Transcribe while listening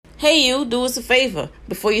Hey, you, do us a favor.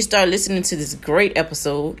 Before you start listening to this great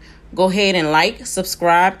episode, go ahead and like,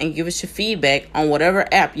 subscribe, and give us your feedback on whatever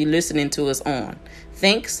app you're listening to us on.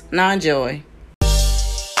 Thanks. Now enjoy.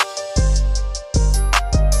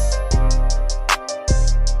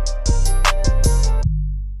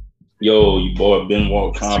 Yo, your boy Ben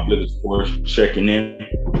Walk, Conflict of Sports, checking in.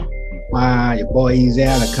 Your boy Easy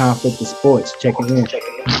out of Conflict of Sports, checking in.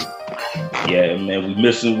 Yeah, man, we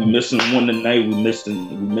missing one tonight. We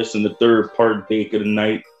missing the third part Baker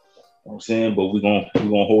tonight. You know what I'm saying, but we're gonna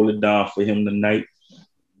hold it down for him tonight.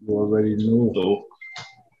 You already know. So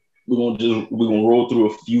we're gonna roll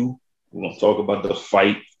through a few. We're gonna talk about the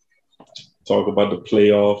fight, talk about the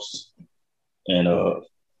playoffs, and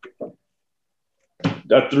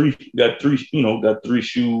got three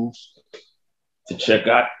shoes to check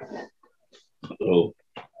out. So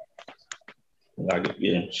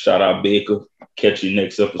shout out Baker. Catch you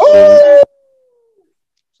next episode.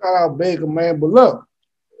 Shout out Baker, man. But look,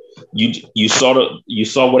 you saw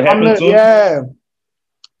what happened to him? Yeah.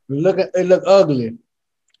 It looked ugly.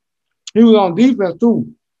 He was on defense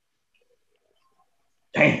too.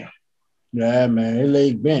 Damn. Yeah, man. His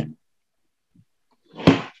leg bent.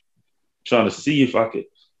 Trying to see if I could.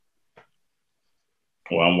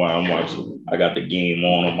 Well, I'm watching. I got the game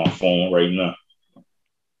on my phone right now.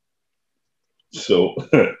 So,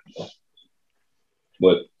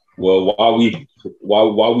 but while we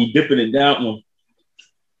dipping it down,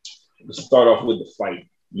 let's start off with the fight.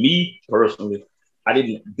 Me personally, I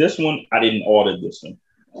didn't order this one.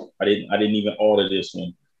 I didn't even order this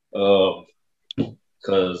one,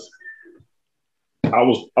 because I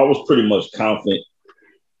was pretty much confident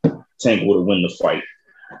Tank would have won the fight.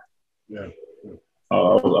 Yeah. I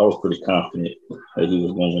was pretty confident that he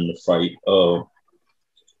was going to win the fight.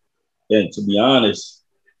 And to be honest,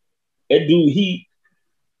 that dude, he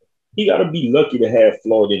got to be lucky to have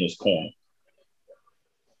Floyd in his corner.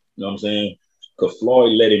 You know what I'm saying? Because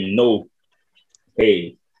Floyd let him know,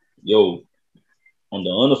 hey, yo, on the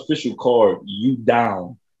unofficial card, you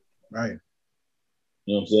down. Right.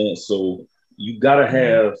 You know what I'm saying? So you got to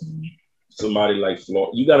have somebody like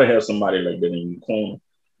Floyd. You got to have somebody like that in your corner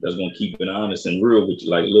that's going to keep it honest and real with you.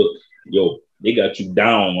 Like, look, yo, they got you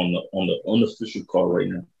down on the unofficial card right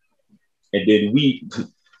now. And then we,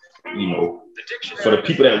 for the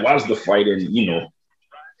people that watched the fight and,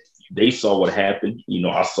 they saw what happened.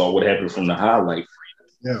 I saw what happened from the highlight.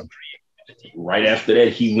 Yeah. Right after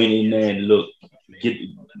that, he went in there and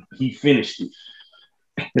he finished it.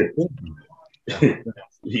 That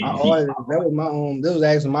was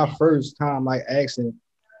actually my first time, like,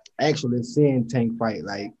 actually seeing Tank fight.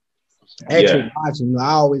 Like, watching.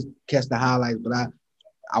 I always catch the highlights, but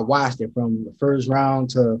I watched it from the first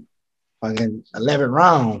round to fucking 11th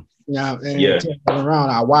round. You know, and 10th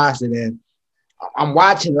round, I watched it, and I'm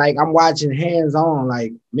watching hands on,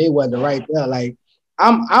 like Mayweather right there. Like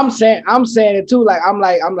I'm saying it too. Like I'm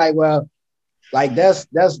like, well, like that's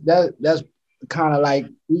kind of like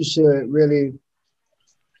you should really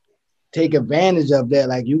take advantage of that.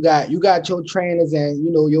 Like you got your trainers and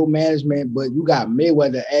your management, but you got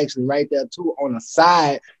Mayweather actually right there too on the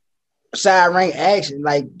side rank action,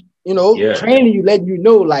 like training you, letting you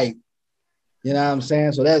know, like, you know what I'm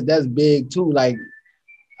saying? So that's big too. Like,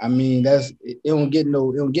 I mean, it don't get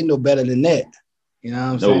no better than that. You know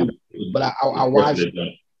what I'm saying? But I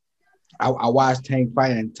watched Tank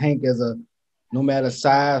fight, and Tank is no matter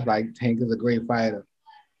size, like Tank is a great fighter.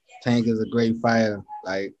 Tank is a great fighter.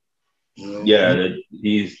 Like,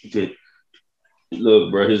 he's good.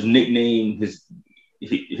 Look, bro, his nickname, they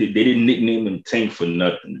didn't nickname him Tank for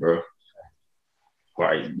nothing, bro.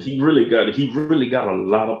 Like he really got a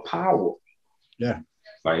lot of power. Yeah.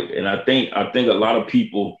 Like, and I think a lot of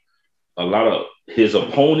people, a lot of his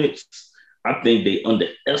opponents, I think they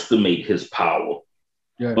underestimate his power.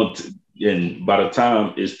 Yeah. And by the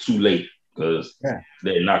time it's too late, because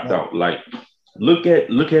they're knocked out. Like, look at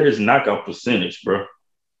his knockout percentage, bro.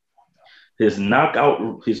 His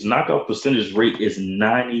knockout percentage rate is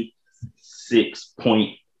 96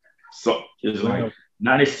 point. So it's like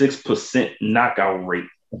 96% knockout rate.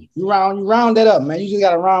 You round that up, man. You just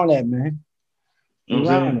gotta round that, man.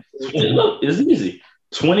 Look, it's easy.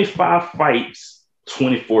 25 fights,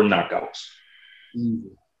 24 knockouts.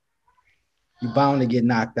 Easy. You're bound to get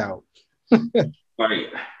knocked out.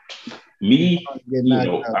 Like me,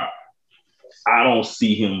 I don't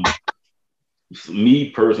see him. Me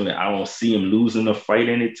personally, I don't see him losing a fight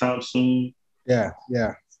anytime soon. Yeah.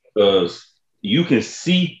 Because you can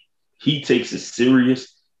see he takes it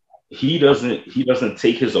serious. He doesn't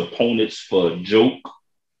take his opponents for a joke.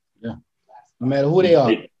 Yeah. No matter who they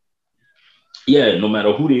are. Yeah, no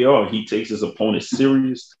matter who they are, he takes his opponent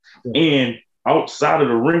serious. Yeah. And outside of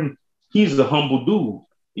the ring, he's a humble dude.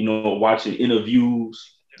 You know, watching interviews,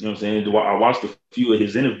 you know what I'm saying? I watched a few of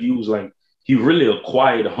his interviews. Like, he really a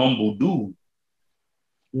quiet, humble dude.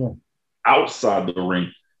 Yeah. Outside the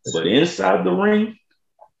ring. But inside the ring,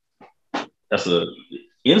 that's a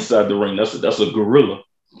gorilla.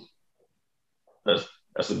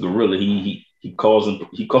 That's a gorilla. He causes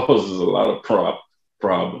a lot of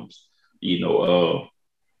problems. You know,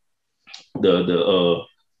 the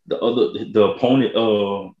opponent,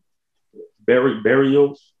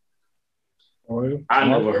 Barrios. I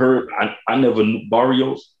never heard. I never knew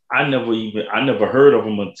Barrios. I never heard of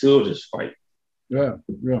him until this fight. Yeah.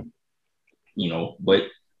 You know, but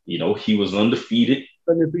you know, he was undefeated.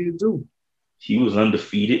 Undefeated too. He was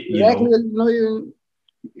undefeated. He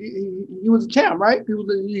was a champ, right?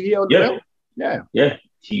 He held the belt. Yeah.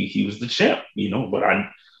 He was the champ. You know, but I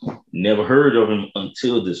never heard of him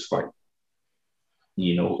until this fight.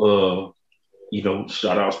 You know,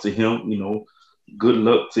 shout outs to him. You know, good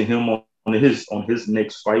luck to him on his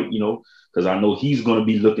next fight. You know, because I know he's going to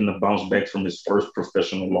be looking to bounce back from his first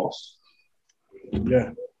professional loss.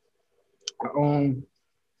 Yeah.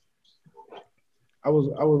 I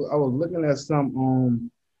was looking at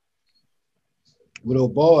some with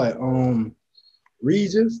old boy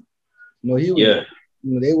Regis. You know, he was. Yeah.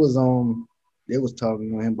 You know, they was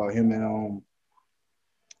talking about him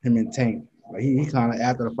and Tank. But he kind of,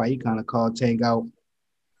 after the fight, he kind of called Tank out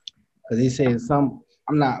because he said some.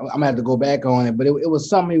 I'm gonna have to go back on it, but it was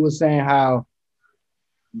something he was saying how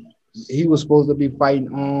he was supposed to be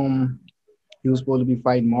fighting. He was supposed to be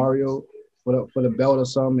fighting Mario for the belt or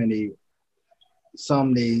something, and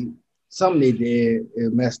something they did,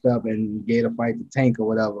 it messed up and gave a fight to Tank or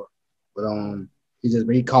whatever. But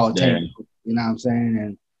he called Tank. You know what I'm saying?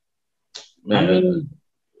 And man, I mean,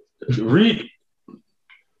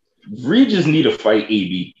 Regis need to fight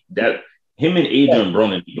AB. That him and Adrian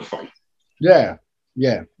Broner need to fight. Yeah.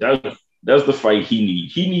 That's the fight he need.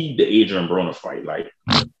 He need the Adrian Broner fight. Like,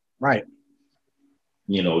 right.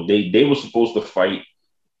 You know, they were supposed to fight.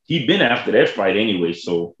 He'd been after that fight anyway,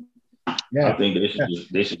 so I think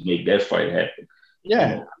they should make that fight happen.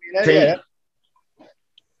 Yeah.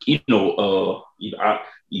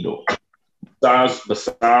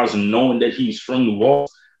 Besides knowing that he's from New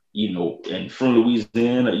Orleans, you know, and from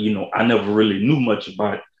Louisiana, you know, I never really knew much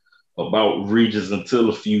about Regis until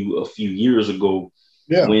a few years ago.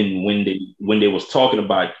 Yeah. When they was talking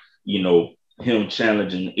about, you know, him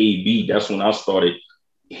challenging AB, that's when I started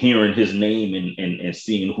hearing his name and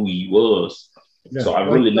seeing who he was. Yeah. So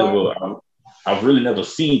I've really never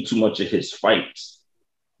seen too much of his fights.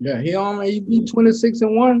 Yeah, he beat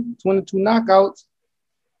 26-1, 22 knockouts.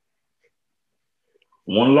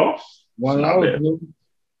 One loss.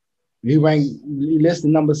 He listed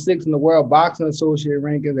number 6 in the World Boxing Association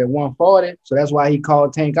rankings at 140. So that's why he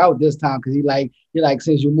called Tank out this time, because he like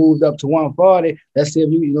since you moved up to 140, let's see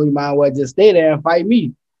if you might as well just stay there and fight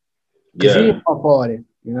me. Because he's 140.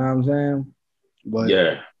 You know what I'm saying? But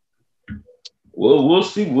yeah. Well, we'll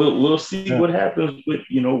see. We'll see what happens with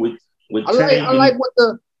Tank. I like what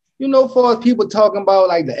for people talking about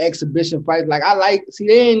like the exhibition fights. Like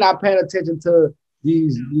they ain't not paying attention to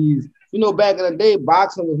these. Back in the day,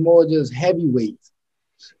 boxing was more just heavyweights.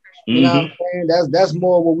 You know what I'm saying? That's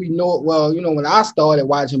more what we know. Well, when I started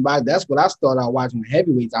watching boxing, that's what I started out watching,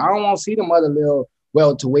 heavyweights. I don't want to see them other little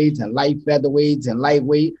welterweights and light featherweights and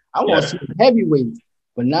lightweight. I want to see the heavyweights.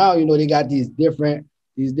 But now, they got these different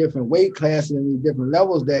weight classes and these different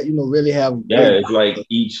levels that really have. Yeah, it's like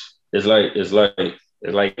each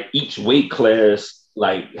weight class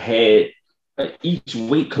each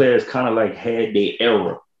weight class kind of like had their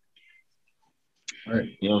era.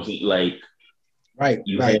 Right. You know what I'm saying? Like, right.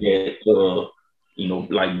 You had like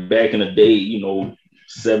back in the day,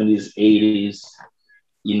 70s, 80s,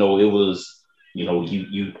 it was,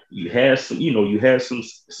 you had some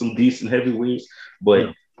decent heavyweights,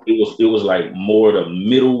 but it was like more the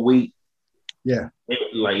middleweight. Yeah.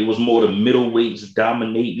 It was more the middleweights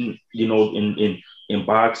dominating, in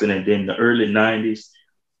boxing, and then the early 90s,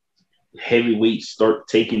 heavyweights start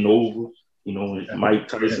taking over, Mike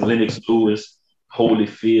Tyson, Lennox Lewis,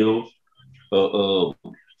 Holyfield,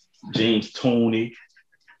 James Toney,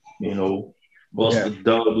 Buster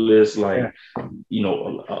Douglas, a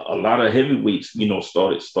lot of heavyweights,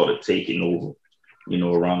 started taking over,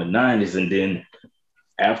 around the 90s. And then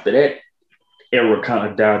after that era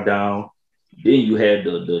kind of died down, then you had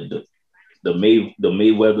the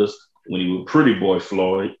Mayweathers when he was Pretty Boy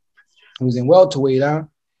Floyd. He was in welterweight, huh?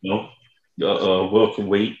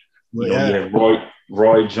 Welterweight. You had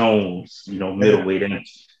Roy Jones, middleweight,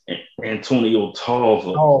 Antonio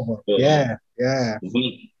Tarver. Yeah.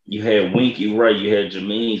 You had Winky Wright. You had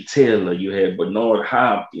Jermaine Taylor. You had Bernard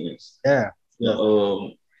Hopkins. Yeah.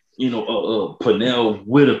 Pernell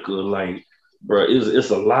Whitaker. Like, bro, it's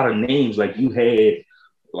a lot of names. Like you had,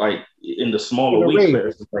 like in the smaller weight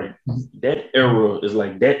classes. Like that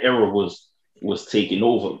era was taking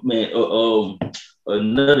over, man.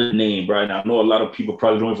 Another name, right now. I know a lot of people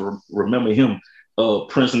probably don't even remember him.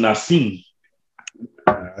 Prince Nassim.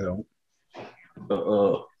 I don't.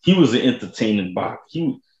 He was an entertaining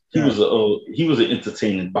boxer. He was an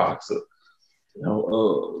entertaining boxer.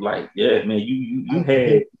 Man, you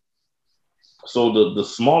had. So the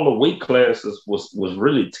smaller weight classes was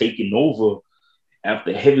really taking over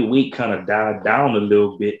after heavyweight kind of died down a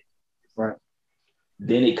little bit. Right.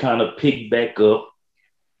 Then it kind of picked back up.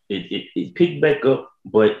 It picked back up,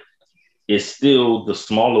 but it's still the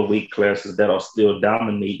smaller weight classes that are still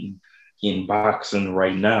dominating in boxing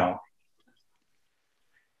right now.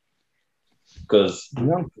 Because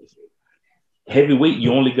heavyweight,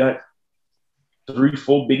 you only got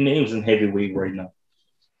 3-4 big names in heavyweight right now.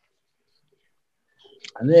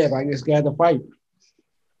 And then I just got to fight.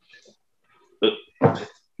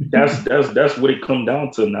 That's what it come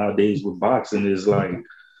down to nowadays with boxing. Is like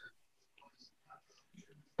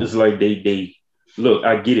it's like they look.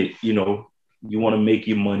 I get it. You want to make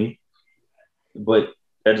your money, but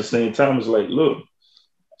at the same time, it's like, look,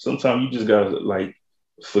 sometimes you just gotta like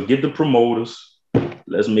forget the promoters.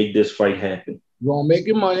 Let's make this fight happen. You want to make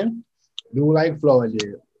your money? Do like Floyd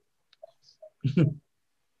did. You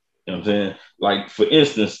know what I'm saying? Like, for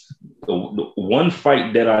instance, the one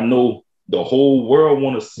fight that I know the whole world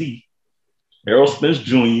want to see, Errol Spence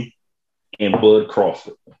Jr. and Bud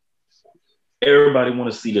Crawford. Everybody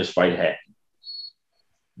want to see this fight happen.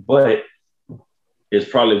 But it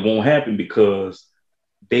probably won't happen because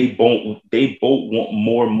they both want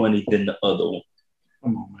more money than the other one.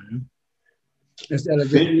 Come on, man. Instead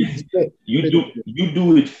of you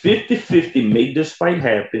do it 50-50, make this fight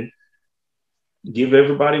happen. Give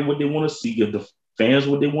everybody what they want to see. Give the fans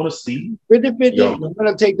what they want to see. 50-50, you're going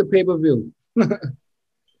to take the pay-per-view.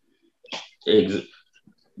 Exactly.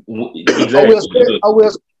 I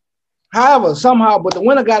will. However, somehow, but the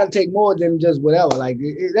winner got to take more than just whatever. Like,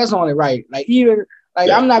 that's only right. Like, even, like,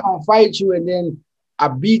 I'm not going to fight you and then I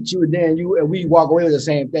beat you and then we walk away with the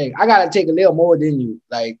same thing. I got to take a little more than you.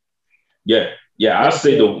 Like, yeah. I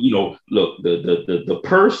say look, the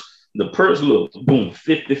purse, look, boom,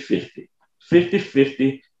 50-50.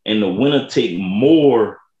 50-50, and the winner take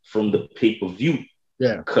more from the pay-per-view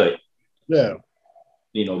cut. Yeah.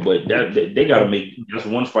 But that they gotta make just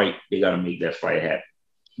one fight, they gotta make that fight happen.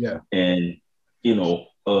 Yeah. And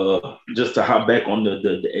just to hop back on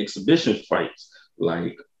the exhibition fights,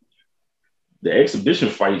 like the exhibition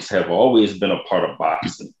fights have always been a part of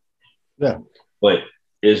boxing. Yeah. But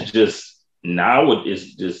it's just now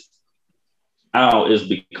it's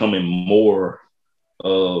becoming more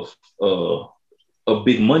of a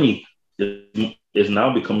big money. Is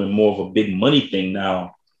now becoming more of a big money thing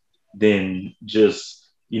now than just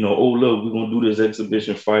oh look, we're gonna do this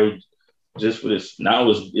exhibition fight just for this. Now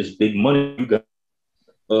it's big money. You got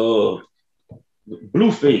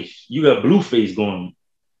Blueface. You got Blueface going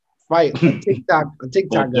fight a TikTok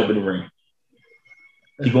jump in the ring.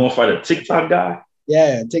 He gonna fight a TikTok guy?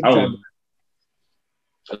 Yeah, TikTok.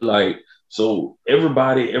 Like, so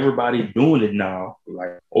everybody doing it now.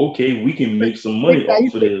 Like, okay, we can make some money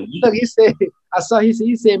off of it. Look, he said,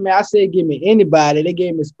 man, I said, give me anybody. They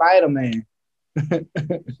gave me Spider-Man.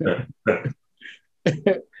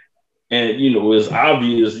 And it's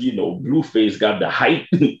obvious, Blueface got the height.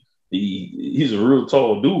 He's a real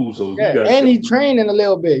tall dude. So he training a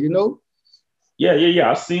little bit,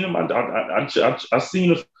 Yeah. I seen him.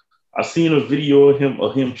 I seen a video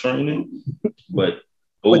of him training, but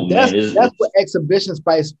that's what exhibition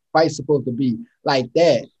fights supposed to be, like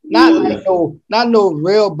that. Not no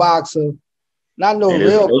real boxer. Not no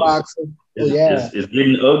real boxer. It's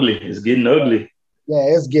getting ugly. It's getting ugly. Yeah,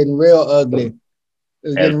 it's getting real ugly.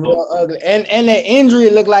 It's getting real ugly. And that injury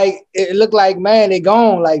looked like man, they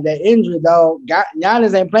gone. Like that injury, dog.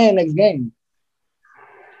 Giannis ain't playing next game.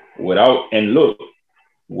 Without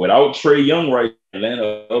Trae Young, right?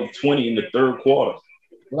 Atlanta up 20 in the third quarter.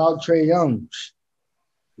 Without Trae Young,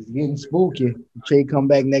 it's getting spooky. Trae come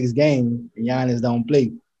back next game and Giannis don't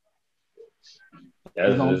play.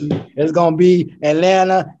 It's gonna be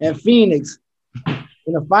Atlanta and Phoenix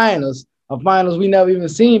in the finals. A finals we never even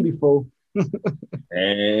seen before.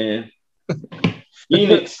 And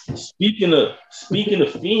Phoenix. Speaking of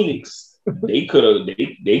Phoenix, they could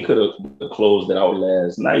have closed it out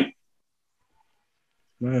last night.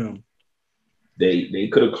 Man. They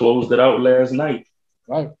could have closed it out last night.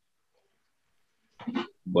 Right.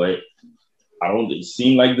 But I don't. It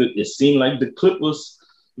seemed like the Clippers.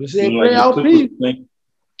 You said play LP. Play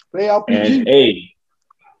LPG. And hey,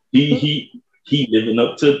 he living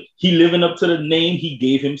up to the name he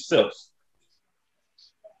gave himself.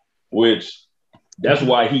 Which that's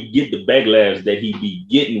why he get the backlash that he be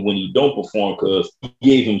getting when he don't perform, because he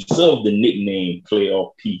gave himself the nickname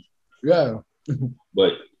Playoff P. Yeah.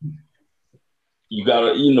 But you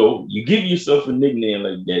gotta, you give yourself a nickname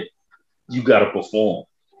like that, you gotta perform.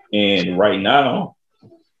 And right now,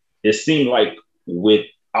 it seemed like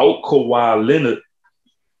without Kawhi Leonard,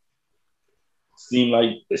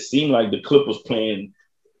 it seemed like the Clippers playing,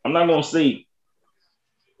 I'm not gonna say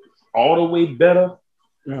all the way better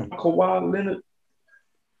than Kawhi Leonard,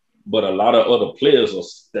 but a lot of other players are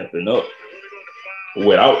stepping up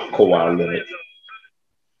without Kawhi Leonard.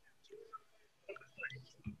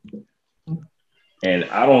 And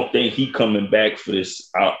I don't think he coming back for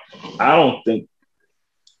this. I don't think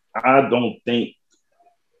Kawhi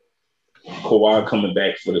coming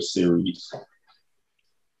back for the series.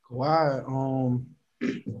 Kawhi,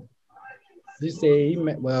 he said he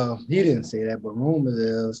didn't say that, but rumors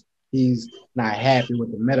is he's not happy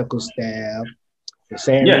with the medical staff. The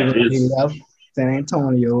same reason he left San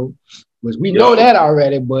Antonio, which we know that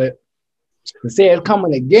already, but to say it's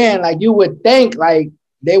coming again, like you would think like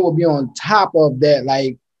they will be on top of that,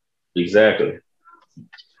 like exactly.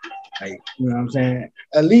 Like, you know what I'm saying?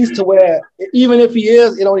 At least to where even if he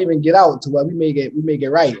is, it don't even get out to where we make it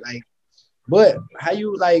right. Like, but how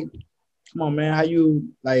you like, come on, man, how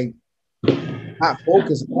you like not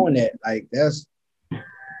focus on that? Like that's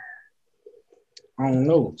I don't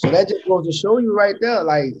know. So that just goes to show you right there.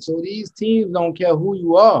 Like, so these teams don't care who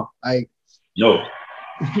you are. Like, no.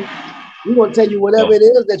 We're gonna tell you whatever it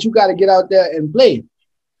is that you got to get out there and play.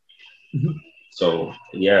 So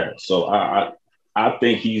yeah, so I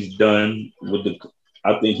think he's done with the.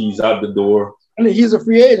 I think he's out the door. I mean, he's a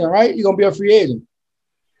free agent, right? You're gonna be a free agent.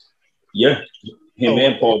 Yeah, him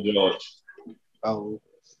and Paul George. Oh,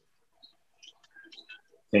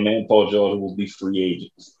 him and Paul George will be free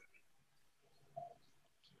agents.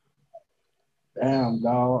 Damn,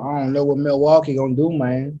 dog. I don't know what Milwaukee gonna do,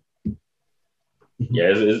 man.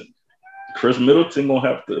 Yeah, it's Chris Middleton gonna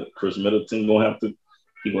have to.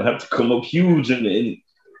 He gonna have to come up huge in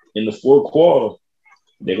the fourth quarter.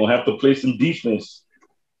 They're gonna have to play some defense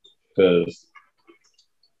because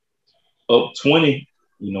up 20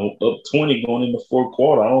 going in the fourth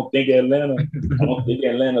quarter. I don't think Atlanta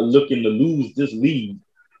looking to lose this lead.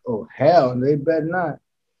 Oh hell, they better not.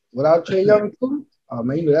 Without Trae Young too? Oh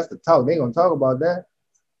man, that's the talk. They gonna talk about that.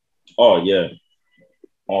 Oh yeah,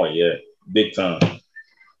 big time.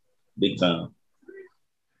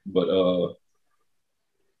 But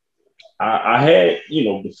I had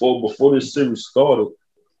before this series started,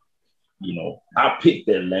 I picked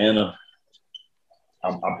Atlanta.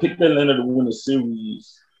 I picked Atlanta to win the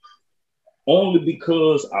series only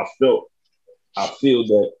because I feel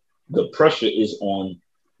that the pressure is on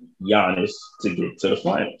Giannis to get to the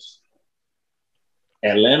finals.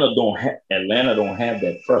 Atlanta don't have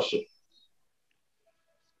that pressure.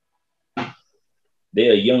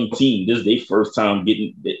 They're a young team. This is their first time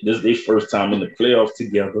in the playoffs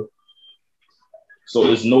together.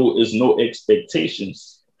 So it's no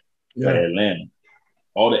expectations for Atlanta.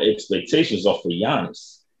 All the expectations are for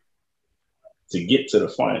Giannis to get to the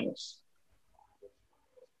finals.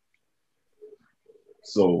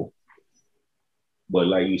 So, but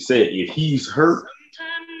like you said, if he's hurt,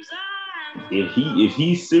 if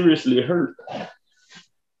he's seriously hurt,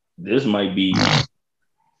 this might be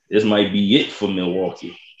it for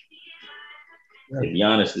Milwaukee. If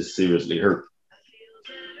Giannis is seriously hurt,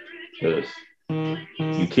 because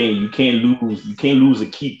you can't lose a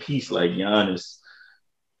key piece like Giannis,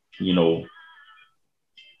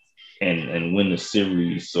 and win the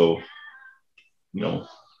series. So,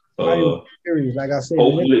 series, like I said,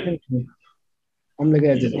 I'm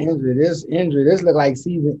looking at this injury. This look like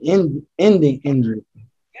season-ending injury.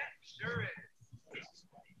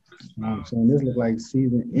 You know what I'm saying? This look like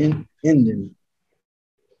season-ending.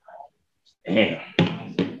 Damn.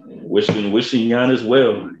 Wishing Giannis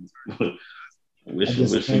well.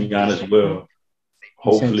 wishing Giannis well.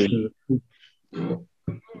 Hopefully.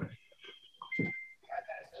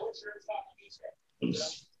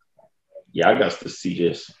 Yeah, I got to see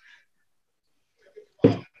this.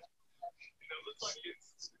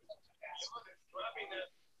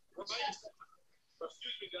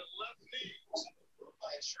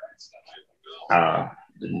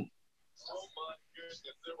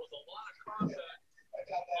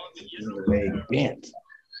 Bent.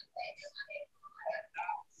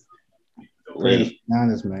 Pray to be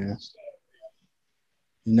honest, man.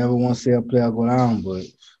 You never want to see a player go down, but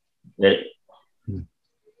that.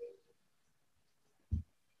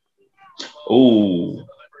 Oh,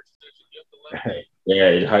 yeah,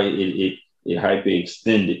 it hyper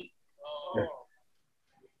extended.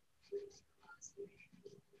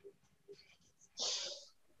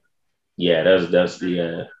 Yeah, that's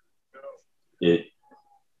the it.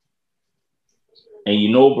 And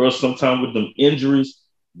you know, bro, sometimes with them injuries,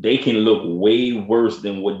 they can look way worse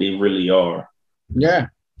than what they really are. Yeah.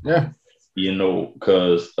 You know,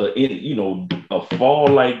 because you know, a fall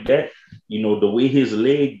like that, you know, the way his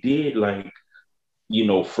leg did, like, you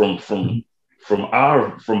know, from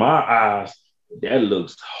our eyes, that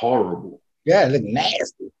looks horrible. Yeah, it look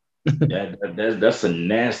nasty. That's a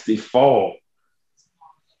nasty fall,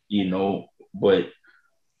 you know. But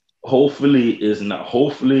hopefully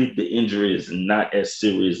the injury is not as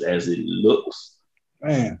serious as it looks.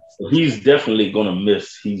 Man, He's definitely gonna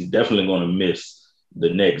miss the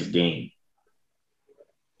next game.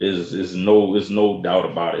 There's no doubt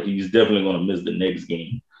about it. He's definitely gonna miss the next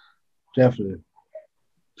game. Definitely.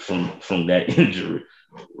 From that injury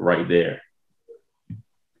right there.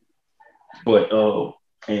 But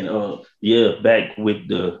back with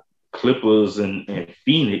the Clippers and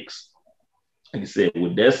Phoenix, like I said,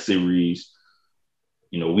 with that series,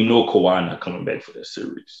 you know, we know Kawhi not coming back for that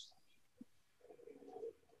series.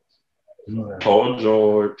 Paul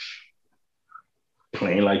George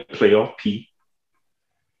playing like playoff P.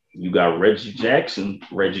 You got Reggie Jackson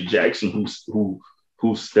who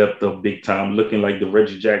stepped up big time, looking like the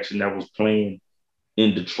Reggie Jackson that was playing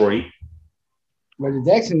in Detroit. Reggie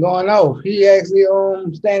Jackson going off. He actually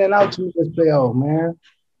standing out to me this playoff, man.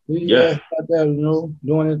 He out there, you know,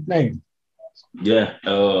 doing his thing. Yeah.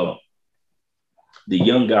 The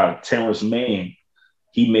young guy, Terrence Mann,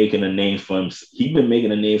 he been making a name for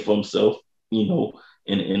himself, you know,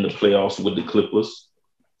 in the playoffs with the Clippers.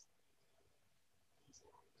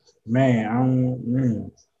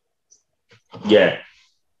 Man, Yeah.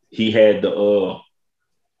 He had the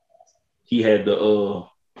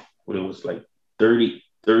what it was like 30,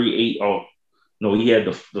 38. Oh no, he had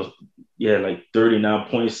the like 39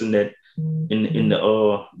 points in that in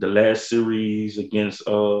the last series against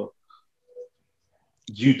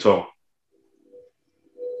Utah.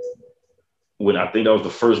 When I think that was the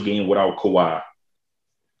first game without Kawhi.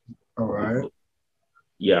 All right.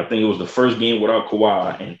 Yeah, I think it was the first game without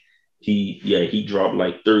Kawhi, and he dropped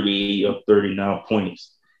like 38 or 39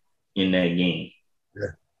 points in that game.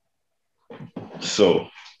 Yeah. So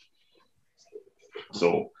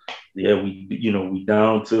yeah, we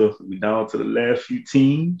down to the last few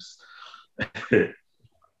teams, and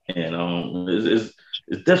it's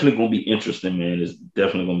definitely gonna be interesting, man. It's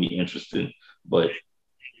definitely gonna be interesting, but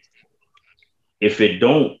if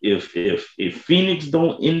Phoenix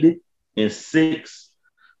don't end it in 6,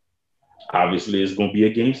 obviously it's gonna be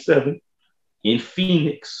a game 7 in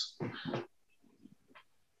Phoenix.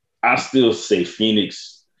 I still say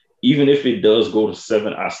Phoenix, even if it does go to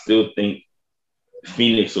 7, I still think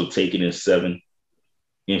Phoenix will take it in 7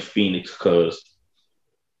 in Phoenix because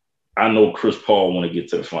I know Chris Paul want to get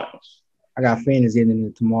to the finals. I got Phoenix ending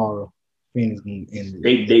it tomorrow. Phoenix gonna end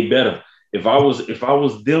it. They better. If I was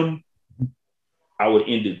them, I would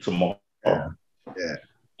end it tomorrow. Yeah.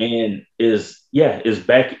 And it's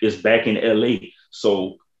back in LA.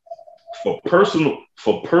 So for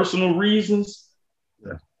personal reasons,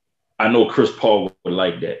 I know Chris Paul would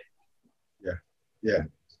like that. Yeah.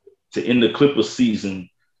 To end the Clippers season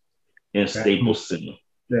in Staples Center.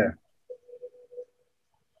 Yeah.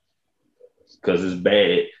 Because it's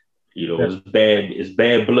bad, you know, it's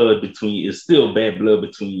bad blood between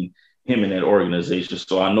him and that organization.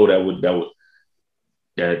 So I know that would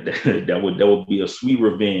be a sweet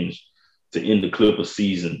revenge to end the Clippers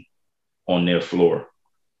season on their floor.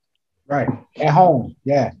 Right. At home.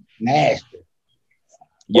 Yeah. Nasty.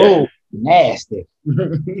 Yeah. Oh, nasty.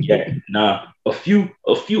 Yeah. Now a few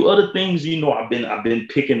other things, you know, I've been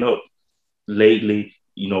picking up lately,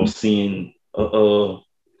 you know, seeing possible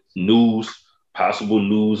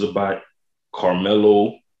news about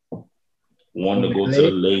Carmelo wanting to go to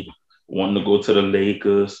the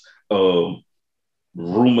Lakers.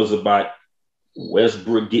 Rumors about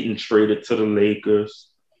Westbrook getting traded to the Lakers.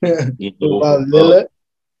 You know, about Lillard?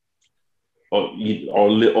 Or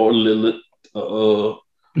Lillard.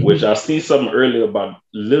 Which I seen something earlier about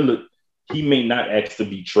Lillard. He may not ask to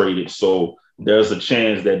be traded, so there's a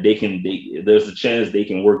chance that they can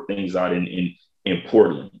work things out in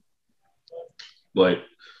Portland. But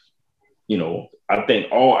you know, I think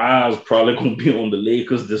all eyes probably gonna be on the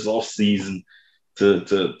Lakers this offseason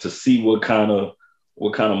to see what kind of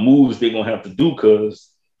moves they're gonna have to do, because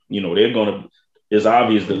they're gonna. It's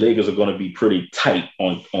obvious the Lakers are gonna be pretty tight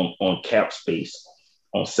on cap space,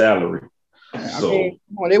 on salary. I mean,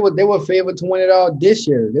 they were favored to win it all this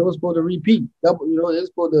year. They were supposed to repeat. Double, they're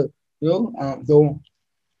supposed to, so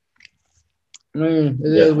I mean,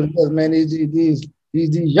 it is what it is, man. These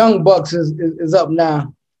young bucks is up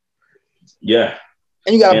now. Yeah.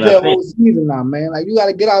 And you gotta play a whole season now, man. Like, you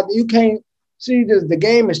gotta get out there. You can't see this. The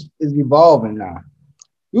game is evolving now.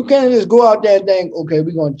 You can't just go out there and think, okay,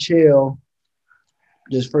 we're gonna chill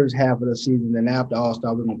this first half of the season, and after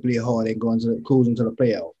All-Star, we're gonna play hard and go into cruise into the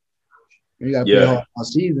playoffs. You gotta play hard all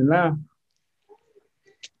season now.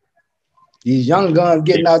 These young guns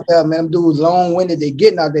getting out there, man. Them dudes long-winded. They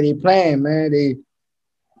getting out there. They playing, man. They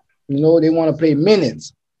want to play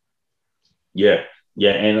minutes. Yeah,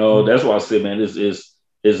 and that's why I said, man,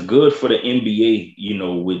 it's good for the NBA.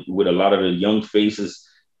 With a lot of the young faces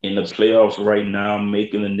in the playoffs right now,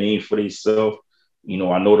 making a name for themselves. I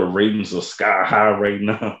know the ratings are sky high right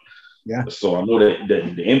now. Yeah. So I know that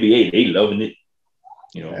the NBA, they loving it.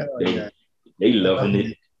 They loving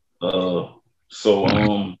it.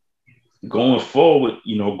 So going forward,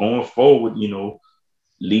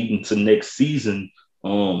 leading to next season,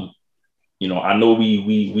 I know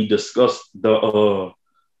we discussed the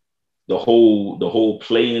whole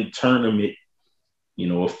play-in tournament,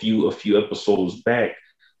 a few episodes back,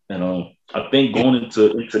 and I think going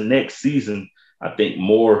into next season, I think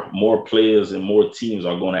more players and more teams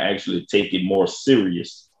are going to actually take it more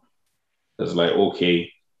serious. It's like,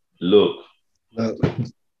 okay, look,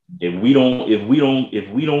 if we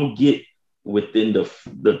don't get within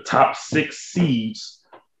the top 6 seeds,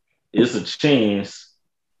 it's a chance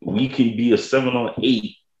we can be a 7 or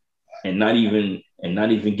 8 and not even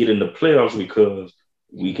get in the playoffs, because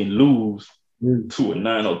we can lose to a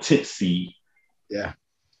 9 or 10 seed. Yeah.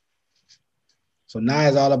 So now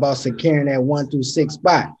it's all about securing that 1 through 6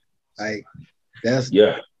 spot. Like, that's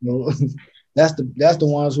that's the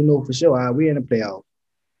ones who know for sure we in the playoff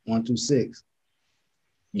 1 through 6.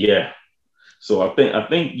 Yeah. So I think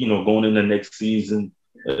going into next season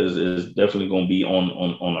is definitely going to be on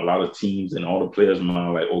a lot of teams and all the players'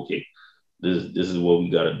 mind. Like, okay, this is what we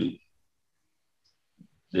got to do.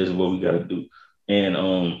 This is what we got to do. And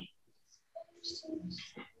and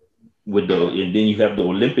then you have the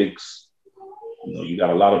Olympics. You got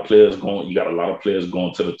a lot of players going. You got a lot of players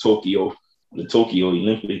going to the Tokyo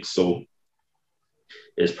Olympics. So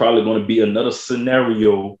it's probably going to be another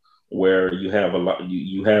scenario where you have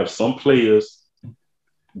you have some players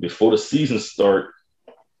before the season start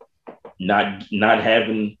not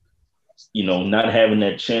having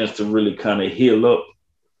that chance to really kind of heal up,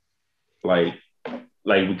 like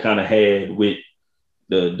we kind of had with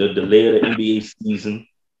the delay of the NBA season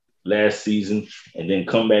last season, and then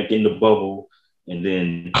come back in the bubble. And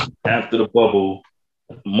then after the bubble,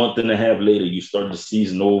 a month and a half later, you start the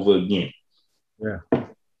season over again. Yeah.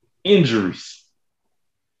 Injuries.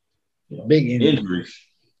 Big injuries.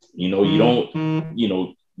 You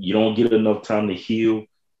don't get enough time to heal,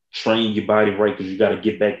 train your body right, because you got to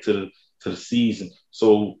get back to the season.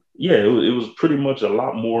 So yeah, it was pretty much a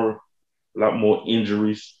lot more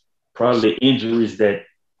injuries, probably injuries that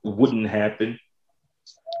wouldn't happen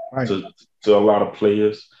to a lot of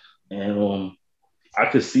players. And I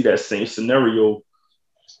could see that same scenario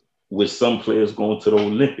with some players going to the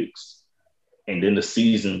Olympics, and then the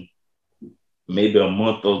season, maybe a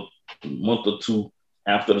month or 2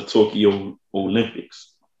 after the Tokyo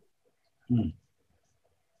Olympics.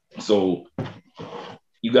 So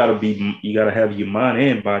you gotta have your mind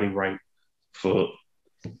and body right for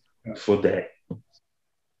that.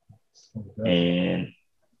 And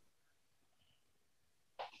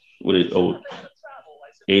with it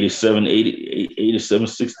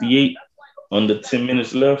 87-68, under 10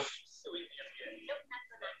 minutes left.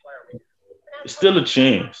 It's still a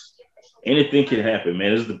chance. Anything can happen,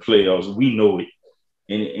 man. It's the playoffs. We know it.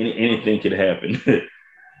 Anything could happen.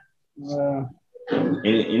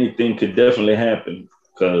 Anything could definitely happen,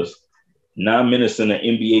 because 9 minutes in an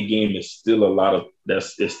NBA game is still a lot of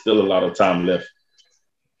time left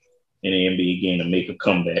in an NBA game to make a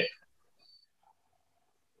comeback.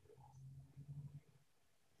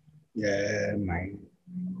 Yeah, man.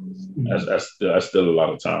 That's still a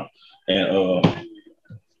lot of time. And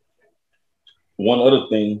one other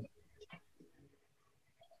thing,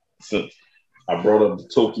 since I brought up the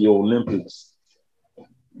Tokyo Olympics,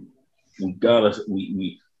 we gotta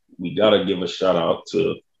give a shout out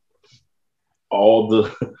to all the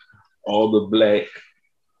Black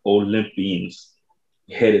Olympians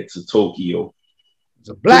headed to Tokyo. It's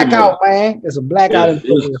a blackout, man. It's a blackout in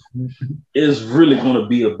Tokyo. It's really going to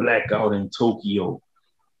be a blackout in Tokyo.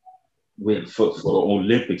 for the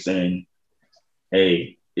Olympics, and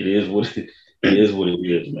hey, it is what it is. What it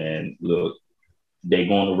is, man. Look, they're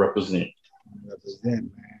going to represent.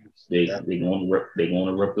 Represent, man. They're going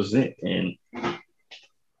to represent, and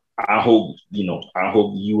I hope the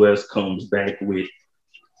U.S. comes back with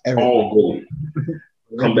all gold.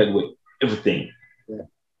 Come back with everything. Yeah.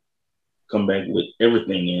 Come back with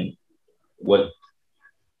everything, and what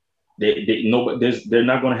they're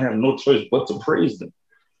not going to have no choice but to praise them.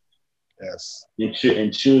 Yes.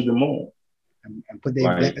 And cheer them on. And put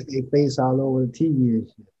their face all over the TV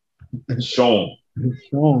and shit. Show them.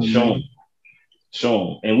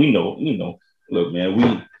 And we know, look,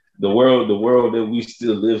 man, the world that we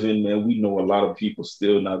still live in, man, we know a lot of people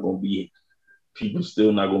still not gonna be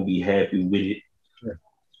happy with it.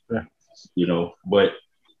 Yeah. But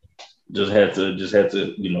just had to,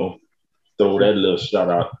 throw that little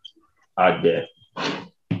shout out there.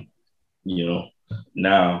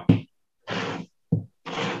 Now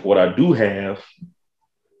what I do have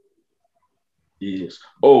is,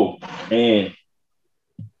 and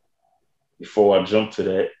before I jump to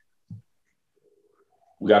that,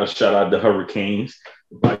 we got to shout out the Hurricanes,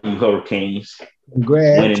 the Bayou Hurricanes.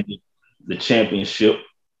 Congrats. Winning the championship,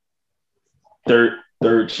 third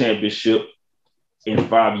championship in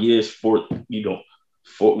 5 years. For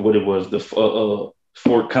what it was, the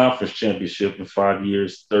fourth conference championship in 5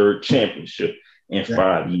 years, third championship in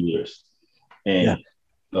 5 years, and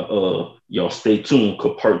y'all stay tuned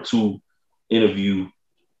for part 2 interview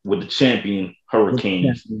with the champion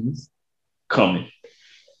Hurricanes coming.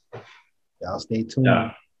 Y'all stay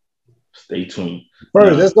tuned. Stay tuned.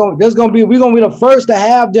 First, we're gonna be the first to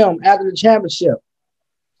have them after the championship.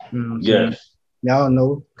 Yes. Y'all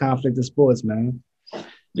know conflict of sports, man.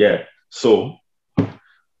 Yeah. So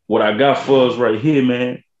what I got for us right here,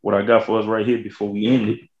 man. Before we end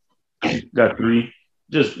it, got three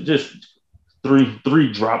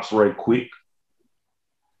drops right quick.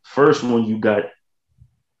 First one, you got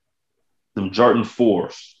them Jordan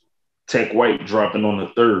 4s. Tech White dropping on the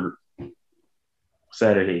 3rd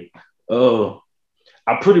Saturday. I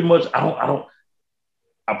pretty much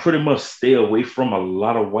stay away from a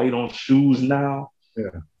lot of white on shoes now.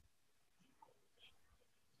 Yeah.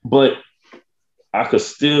 But I could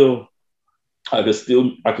still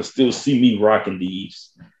see me rocking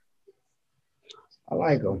these. I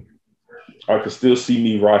like them. I could still see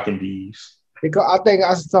me rocking these. Because I think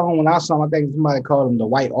I saw them when I saw them. I think somebody called them the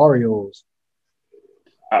white Oreos.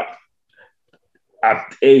 Yeah.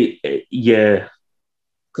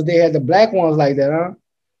 Because they had the black ones like that, huh?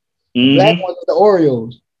 Mm-hmm. Black ones are the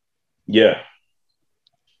Oreos. Yeah.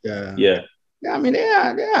 Yeah. Yeah. Yeah, I mean, they're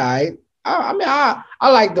all right. I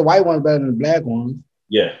like the white ones better than the black ones.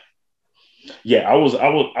 Yeah. Yeah, I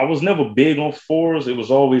was never big on 4s. It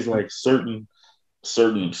was always like certain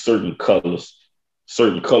colors,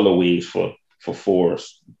 certain colorways for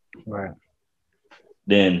 4s. Right.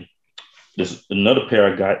 Then there's another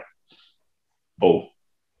pair I got. Oh,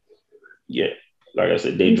 yeah. Like I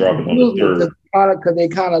said, they dropping on the 3rd. Because they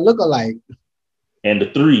kind of look alike. And the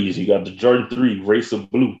 3s, you got the Jordan 3 Racer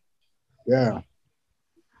Blue. Yeah.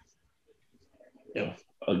 Yeah.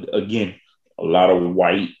 Again, a lot of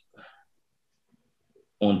white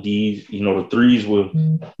on these. The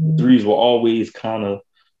 3s were always kind of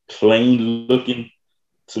plain looking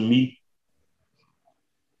to me.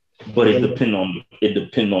 But it depend on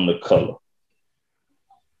the color.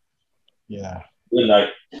 Yeah. Like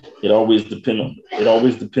it always depend on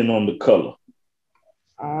the color.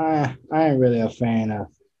 I ain't really a fan of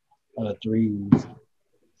the 3s.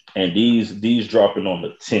 And these dropping on the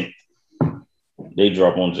 10th. They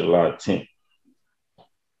drop on July 10th.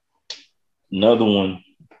 Another one,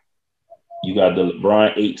 you got the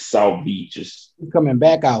LeBron 8 South Beaches. Coming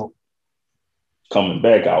back out.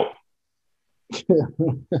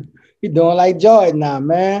 He doing like Jordan now,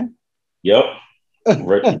 man. Yep.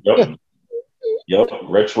 Yep.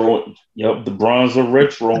 Retro. Yep. The Bronze are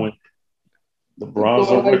retroing.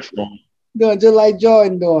 Doing just like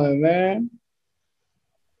Jordan doing, man.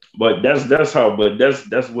 But that's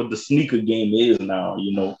what the sneaker game is now.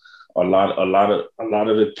 A lot of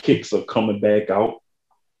the kicks are coming back out.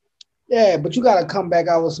 Yeah, but you gotta come back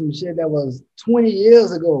out with some shit that was 20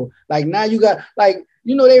 years ago. Like now you got they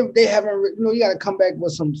haven't you gotta come back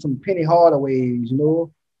with some Penny Hardaways,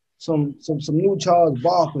 some new Charles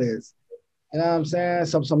Barkley's. You know what I'm saying?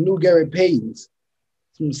 Some new Gary Paytons.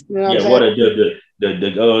 It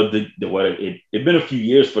been a few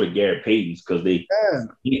years for the Gary Paytons because they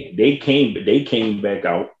came back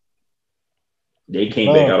out. They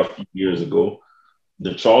came back out a few years ago.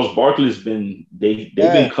 The Charles Barkley's been they've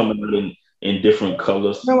been coming in different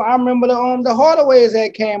colors. No, I remember the Hardaways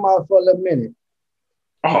that came out for a little minute.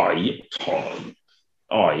 Oh yeah,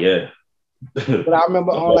 oh yeah. But I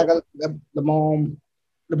remember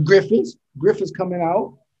the Griffiths coming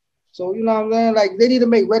out. So you know what I'm saying? Like they need to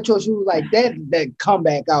make retro shoes like that come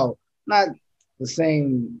back out, not the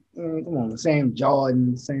same. Come on, the same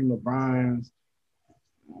Jordan, same LeBrons.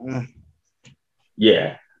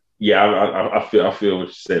 Yeah, I feel what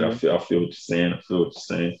you said. I feel what you're saying. I feel what you're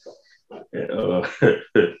saying.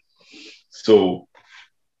 So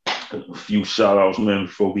a few shout outs, man,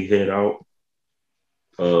 before we head out.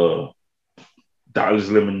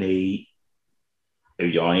 Dollars Lemonade.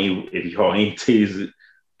 If y'all ain't tasted,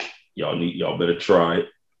 y'all better try it.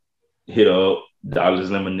 Hit up Dollars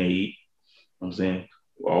Lemonade. You know what I'm saying?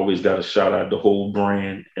 We always got to shout out the whole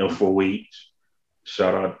brand, FOH.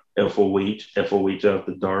 Shout out FOH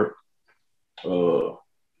After Dark.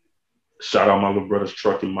 Shout out my little brother's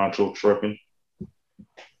trucking, Macho Trucking.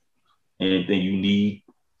 Anything you need,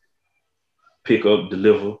 pick up,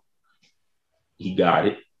 deliver. He got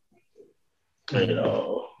it. And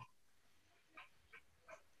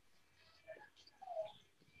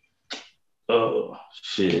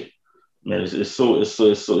shit, man, it's so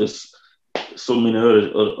many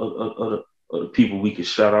other people we could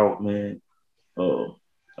shout out, man.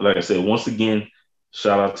 Like I said, once again,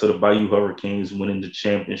 shout out to the Bayou Hurricanes winning the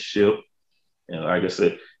championship. And like I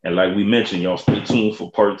said, and like we mentioned, y'all stay tuned for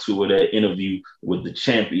part 2 of that interview with the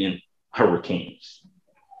champion Hurricanes.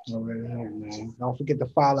 Man. Don't forget to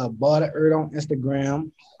follow Above the Earth on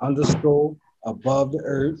Instagram, _ Above the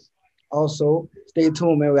Earth. Also, stay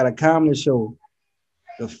tuned, man. We got a comedy show.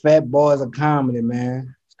 The Fat Boys of Comedy,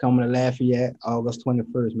 man. It's coming to Lafayette, August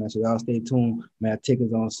 21st, man. So y'all stay tuned. Man,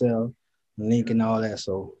 tickets on sale, link and all that.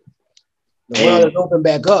 So the world is open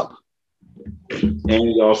back up.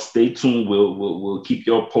 And y'all stay tuned. We'll keep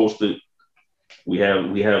y'all posted. We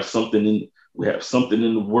have something in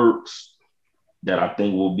the works that I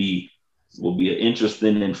think will be an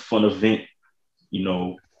interesting and fun event. You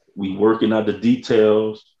know, we working out the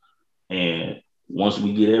details, and once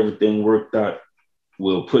we get everything worked out,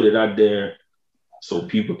 we'll put it out there so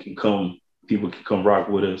people can come rock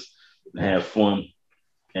with us and have fun.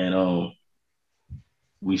 And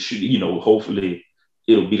we should, you know, hopefully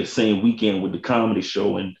it'll be the same weekend with the comedy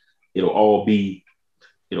show, and it'll all work,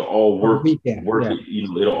 yeah. You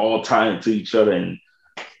know, it'll all tie into each other, and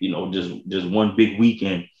you know, just one big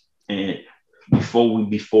weekend. And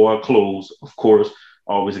before I close, of course,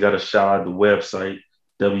 I always got to shout out the website,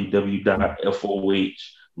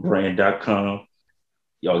 www.fohbrand.com.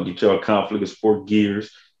 Y'all get your Conflict of Sport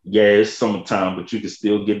gears. Yeah, it's summertime, but you can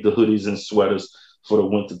still get the hoodies and sweaters for the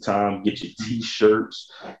winter time. Get your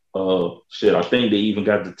t-shirts. I think they even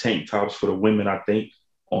got the tank tops for the women, I think,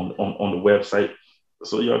 on the website.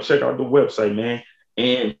 So y'all check out the website, man.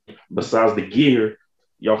 And besides the gear,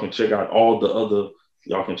 y'all can check out all the other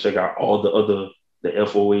the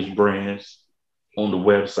FOH brands on the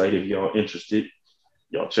website if y'all interested.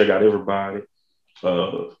 Y'all check out everybody.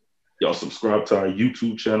 Y'all subscribe to our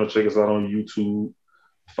YouTube channel. Check us out on YouTube.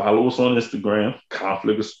 Follow us on Instagram,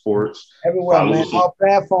 Conflict of Sports. Everywhere, man. All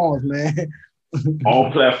platforms, man.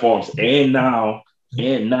 All platforms. And now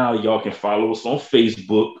y'all can follow us on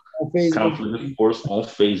Facebook. Conflict of Sports on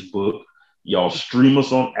Facebook. Y'all stream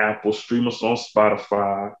us on Apple, stream us on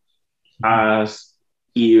Spotify, eyes,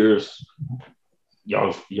 ears.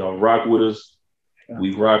 Y'all rock with us.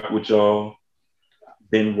 We rock with y'all.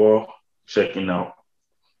 Benoit checking out.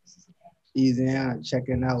 Easy out,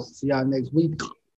 checking out. See y'all next week.